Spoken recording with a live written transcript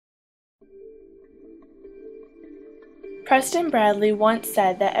Preston Bradley once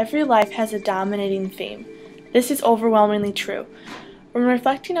said that every life has a dominating theme. This is overwhelmingly true. When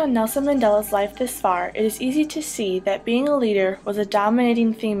reflecting on Nelson Mandela's life this far, it is easy to see that being a leader was a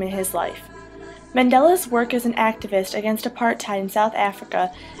dominating theme in his life. Mandela's work as an activist against apartheid in South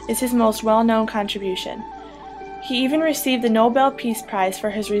Africa is his most well-known contribution. He even received the Nobel Peace Prize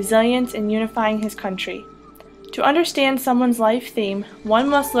for his resilience in unifying his country. To understand someone's life theme, one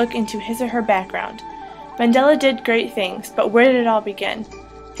must look into his or her background. Mandela did great things, but where did it all begin?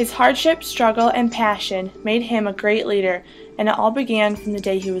 His hardship, struggle, and passion made him a great leader, and it all began from the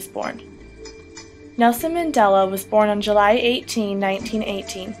day he was born. Nelson Mandela was born on July 18,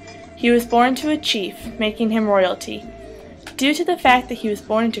 1918. He was born to a chief, making him royalty. Due to the fact that he was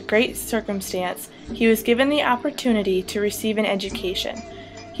born into great circumstance, he was given the opportunity to receive an education.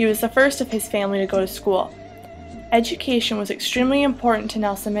 He was the first of his family to go to school. Education was extremely important to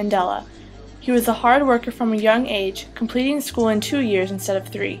Nelson Mandela. He was a hard worker from a young age, completing school in 2 years instead of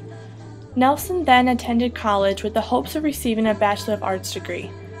 3. Nelson then attended college with the hopes of receiving a Bachelor of Arts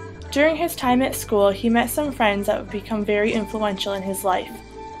degree. During his time at school, he met some friends that would become very influential in his life.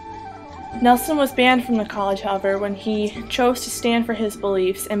 Nelson was banned from the college, however, when he chose to stand for his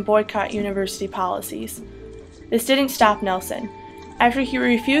beliefs and boycott university policies. This didn't stop Nelson. After he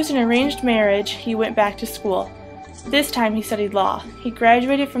refused an arranged marriage, he went back to school. This time he studied law. He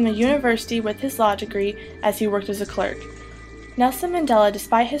graduated from the university with his law degree as he worked as a clerk. Nelson Mandela,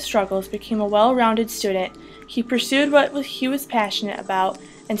 despite his struggles, became a well-rounded student. He pursued what he was passionate about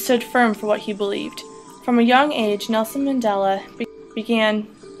and stood firm for what he believed. From a young age, Nelson Mandela began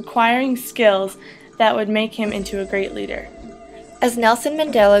acquiring skills that would make him into a great leader. As Nelson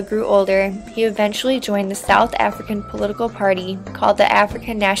Mandela grew older, he eventually joined the South African political party called the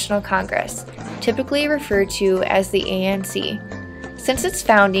African National Congress, typically referred to as the ANC. Since its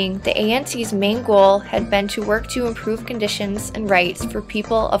founding, the ANC's main goal had been to work to improve conditions and rights for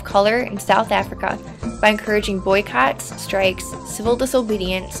people of color in South Africa by encouraging boycotts, strikes, civil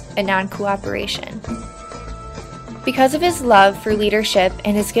disobedience, and non-cooperation. Because of his love for leadership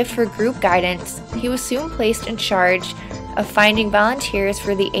and his gift for group guidance, he was soon placed in charge of finding volunteers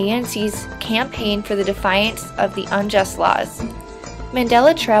for the ANC's campaign for the defiance of the unjust laws.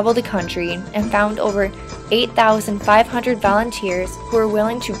 Mandela traveled the country and found over 8,500 volunteers who were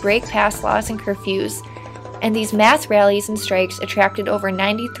willing to break past laws and curfews, and these mass rallies and strikes attracted over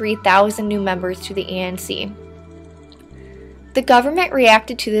 93,000 new members to the ANC. The government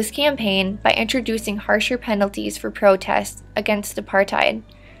reacted to this campaign by introducing harsher penalties for protests against apartheid.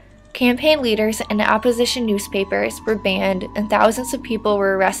 Campaign leaders and opposition newspapers were banned and thousands of people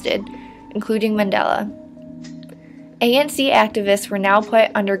were arrested, including Mandela. ANC activists were now put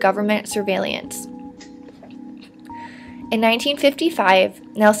under government surveillance. In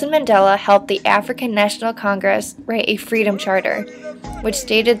 1955, Nelson Mandela helped the African National Congress write a Freedom Charter, which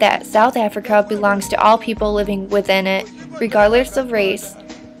stated that South Africa belongs to all people living within it, regardless of race,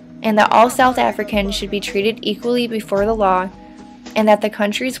 and that all South Africans should be treated equally before the law, and that the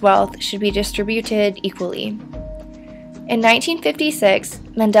country's wealth should be distributed equally. In 1956,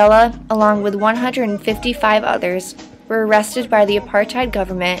 Mandela, along with 155 others, were arrested by the apartheid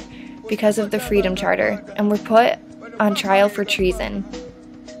government because of the Freedom Charter and were put on trial for treason.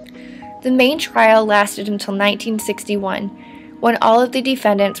 The main trial lasted until 1961, when all of the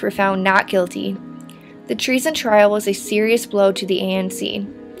defendants were found not guilty. The treason trial was a serious blow to the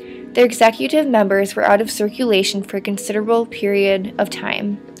ANC. Their executive members were out of circulation for a considerable period of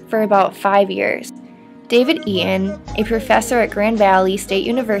time, for about 5 years. David Eaton, a professor at Grand Valley State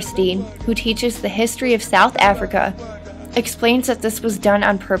University who teaches the history of South Africa, explains that this was done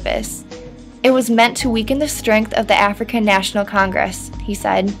on purpose. It was meant to weaken the strength of the African National Congress, he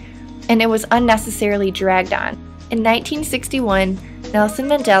said, and it was unnecessarily dragged on. In 1961, Nelson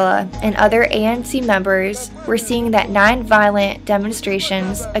Mandela and other ANC members were seeing that non-violent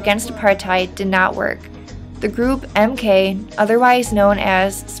demonstrations against apartheid did not work. The group MK, otherwise known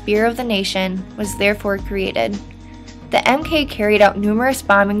as Spear of the Nation, was therefore created. The MK carried out numerous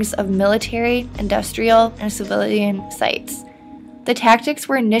bombings of military, industrial, and civilian sites. The tactics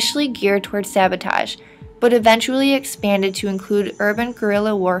were initially geared towards sabotage, but eventually expanded to include urban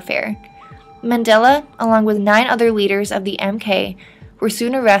guerrilla warfare. Mandela, along with 9 other leaders of the MK, were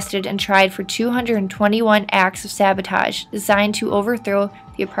soon arrested and tried for 221 acts of sabotage designed to overthrow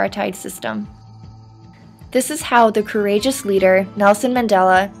the apartheid system. This is how the courageous leader, Nelson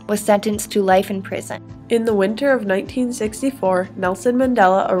Mandela, was sentenced to life in prison. In the winter of 1964, Nelson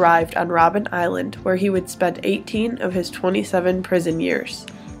Mandela arrived on Robben Island, where he would spend 18 of his 27 prison years.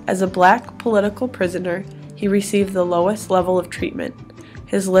 As a black political prisoner, he received the lowest level of treatment.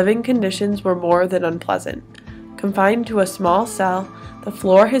 His living conditions were more than unpleasant. Confined to a small cell, the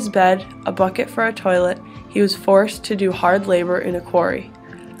floor his bed, a bucket for a toilet, he was forced to do hard labor in a quarry.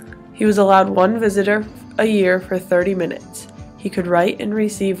 He was allowed one visitor a year for 30 minutes. He could write and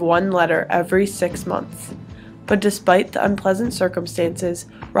receive one letter every 6 months. But despite the unpleasant circumstances,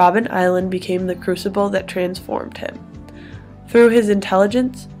 Robben Island became the crucible that transformed him. Through his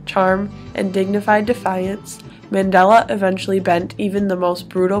intelligence, charm, and dignified defiance, Mandela eventually bent even the most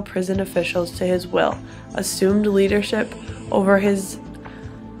brutal prison officials to his will, assumed leadership over his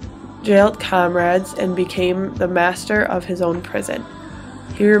jailed comrades, and became the master of his own prison.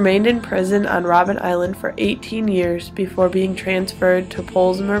 He remained in prison on Robben Island for 18 years before being transferred to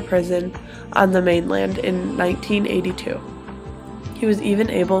Polesmer Prison on the mainland in 1982. He was even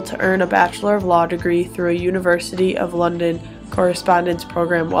able to earn a Bachelor of Law degree through a University of London correspondence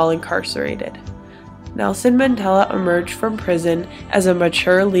program while incarcerated. Nelson Mandela emerged from prison as a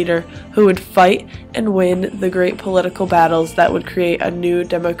mature leader who would fight and win the great political battles that would create a new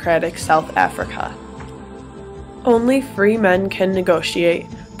democratic South Africa. Only free men can negotiate.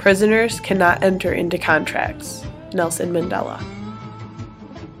 Prisoners cannot enter into contracts. Nelson Mandela.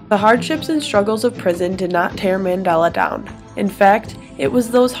 The hardships and struggles of prison did not tear Mandela down. In fact, it was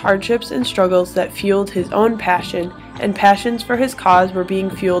those hardships and struggles that fueled his own passion, and passions for his cause were being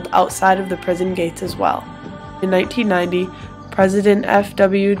fueled outside of the prison gates as well. In 1990, President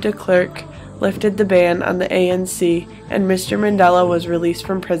F.W. de Klerk lifted the ban on the ANC, and Mr. Mandela was released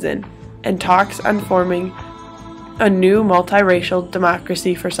from prison, and talks on forming a new multiracial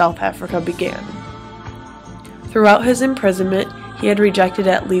democracy for South Africa began. Throughout his imprisonment, he had rejected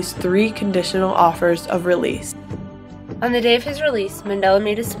at least 3 conditional offers of release. On the day of his release, Mandela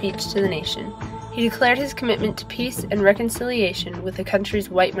made a speech to the nation. He declared his commitment to peace and reconciliation with the country's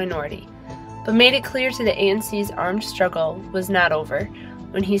white minority, but made it clear to the ANC's armed struggle was not over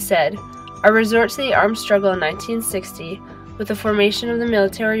when he said, "Our resort to the armed struggle in 1960, with the formation of the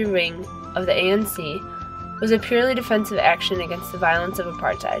military wing of the ANC, was a purely defensive action against the violence of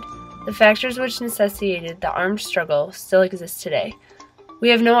apartheid. The factors which necessitated the armed struggle still exist today. We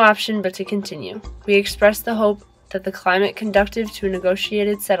have no option but to continue. We express the hope that the climate conducive to a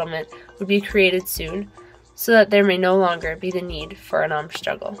negotiated settlement would be created soon, so that there may no longer be the need for an armed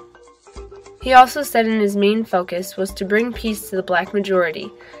struggle." He also said his main focus was to bring peace to the black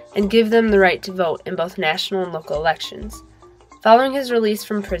majority and give them the right to vote in both national and local elections. Following his release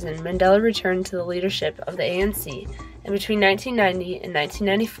from prison, Mandela returned to the leadership of the ANC, and between 1990 and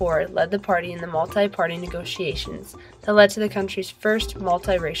 1994 led the party in the multi-party negotiations that led to the country's first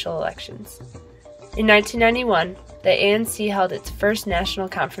multiracial elections. In 1991, the ANC held its first national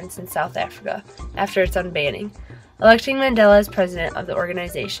conference in South Africa after its unbanning, electing Mandela as president of the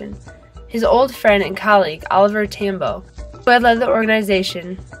organization. His old friend and colleague, Oliver Tambo, who had led the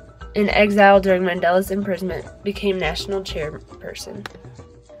organization in exile during Mandela's imprisonment, became national chairperson.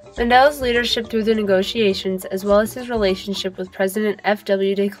 Mandela's leadership through the negotiations, as well as his relationship with President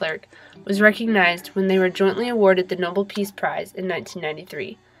F.W. de Klerk, was recognized when they were jointly awarded the Nobel Peace Prize in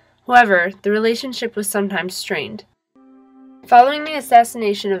 1993. However, the relationship was sometimes strained. Following the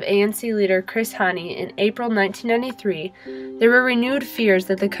assassination of ANC leader Chris Hani in April 1993, there were renewed fears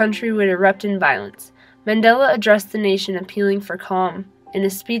that the country would erupt in violence. Mandela addressed the nation appealing for calm in a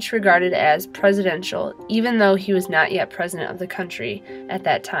speech regarded as presidential, even though he was not yet president of the country at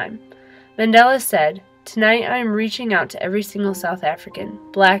that time. Mandela said, "Tonight I am reaching out to every single South African,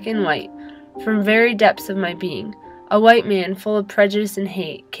 black and white, from very depths of my being. A white man full of prejudice and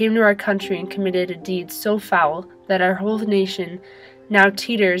hate came to our country and committed a deed so foul that our whole nation now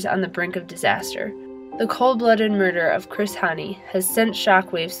teeters on the brink of disaster. The cold-blooded murder of Chris Hani has sent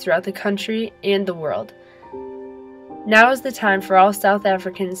shockwaves throughout the country and the world. Now is the time for all South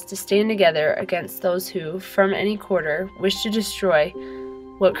Africans to stand together against those who, from any quarter, wish to destroy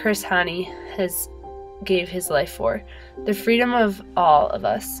what Chris Hani has gave his life for, the freedom of all of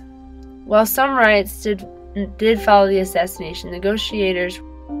us." While some riots did follow the assassination, negotiators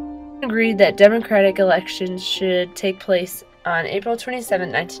agreed that democratic elections should take place on April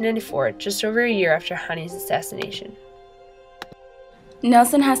 27, 1994, just over a year after Hani's assassination.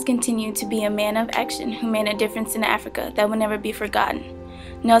 Nelson has continued to be a man of action who made a difference in Africa that will never be forgotten.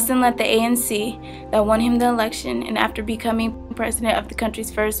 Nelson led the ANC that won him the election, and after becoming president of the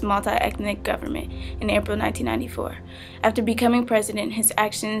country's first multi-ethnic government in April 1994. After becoming president, his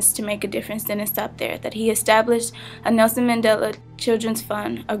actions to make a difference didn't stop there, that he established a Nelson Mandela Children's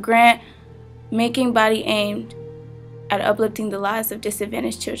Fund, a grant-making body aimed at uplifting the lives of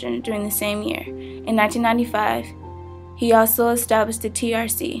disadvantaged children during the same year. In 1995, He also established the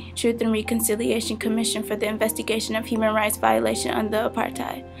TRC, Truth and Reconciliation Commission, for the investigation of human rights violation under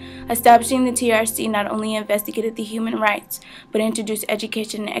apartheid. Establishing the TRC not only investigated the human rights, but introduced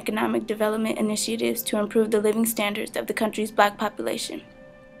education and economic development initiatives to improve the living standards of the country's black population.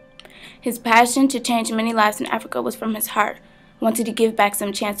 His passion to change many lives in Africa was from his heart, wanted to give back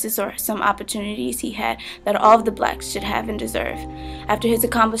some chances or some opportunities he had that all of the blacks should have and deserve. After his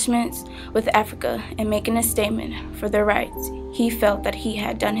accomplishments with Africa and making a statement for their rights, he felt that he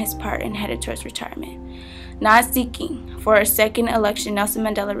had done his part and headed towards retirement. Not seeking for a second election, Nelson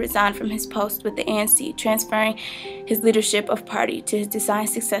Mandela resigned from his post with the ANC, transferring his leadership of party to his designed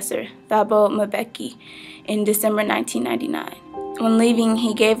successor, Thabo Mbeki, in December 1999. When leaving,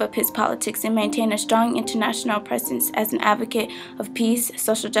 he gave up his politics and maintained a strong international presence as an advocate of peace,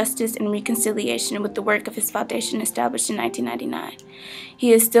 social justice, and reconciliation with the work of his foundation established in 1999.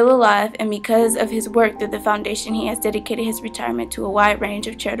 He is still alive, and because of his work through the foundation, he has dedicated his retirement to a wide range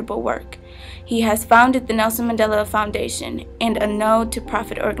of charitable work. He has founded the Nelson Mandela Foundation and a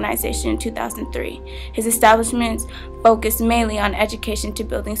no-to-profit organization in 2003. His establishments focus mainly on education, to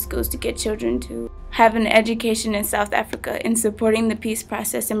building schools to get children to have an education in South Africa, and supporting the peace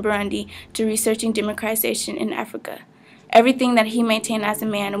process in Burundi, to researching democratization in Africa. Everything that he maintained as a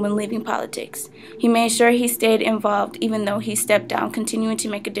man when leaving politics. He made sure he stayed involved even though he stepped down, continuing to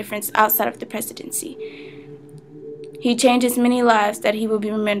make a difference outside of the presidency. He changes many lives that he will be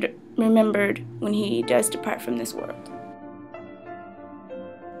remembered when he does depart from this world.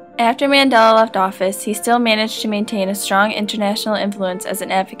 After Mandela left office, he still managed to maintain a strong international influence as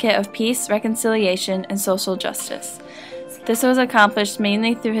an advocate of peace, reconciliation, and social justice. This was accomplished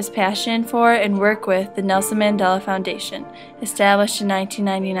mainly through his passion for and work with the Nelson Mandela Foundation, established in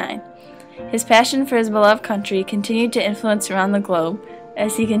 1999. His passion for his beloved country continued to influence around the globe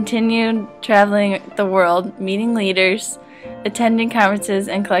as he continued traveling the world, meeting leaders, attending conferences,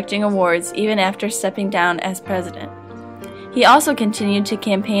 and collecting awards even after stepping down as president. He also continued to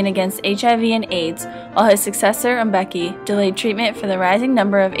campaign against HIV and AIDS, while his successor, Mbeki, delayed treatment for the rising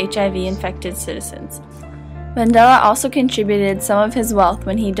number of HIV-infected citizens. Mandela also contributed some of his wealth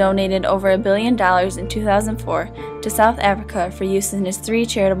when he donated over $1 billion in 2004 to South Africa for use in his 3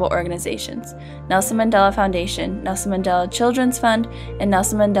 charitable organizations: Nelson Mandela Foundation, Nelson Mandela Children's Fund, and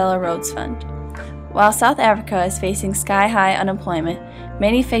Nelson Mandela Roads Fund. While South Africa is facing sky-high unemployment,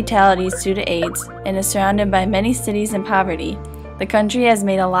 many fatalities due to AIDS, and is surrounded by many cities in poverty, the country has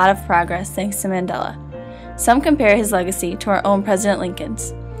made a lot of progress thanks to Mandela. Some compare his legacy to our own President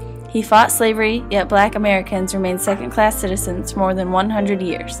Lincoln's. He fought slavery, yet black Americans remained second-class citizens for more than 100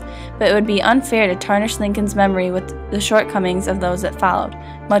 years, but it would be unfair to tarnish Lincoln's memory with the shortcomings of those that followed,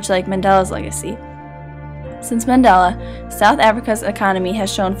 much like Mandela's legacy. Since Mandela, South Africa's economy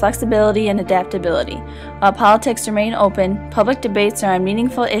has shown flexibility and adaptability. While politics remain open, public debates are on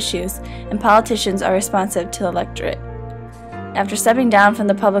meaningful issues, and politicians are responsive to the electorate. After stepping down from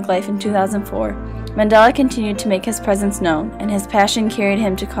the public life in 2004, Mandela continued to make his presence known, and his passion carried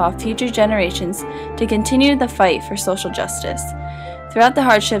him to call future generations to continue the fight for social justice. Throughout the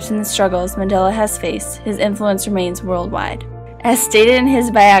hardships and the struggles Mandela has faced, his influence remains worldwide. As stated in his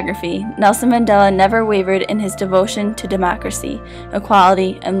biography, Nelson Mandela never wavered in his devotion to democracy,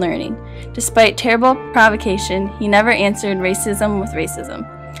 equality, and learning. Despite terrible provocation, he never answered racism with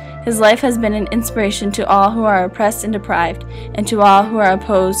racism. His life has been an inspiration to all who are oppressed and deprived, and to all who are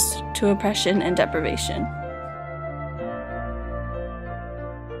opposed to oppression and deprivation.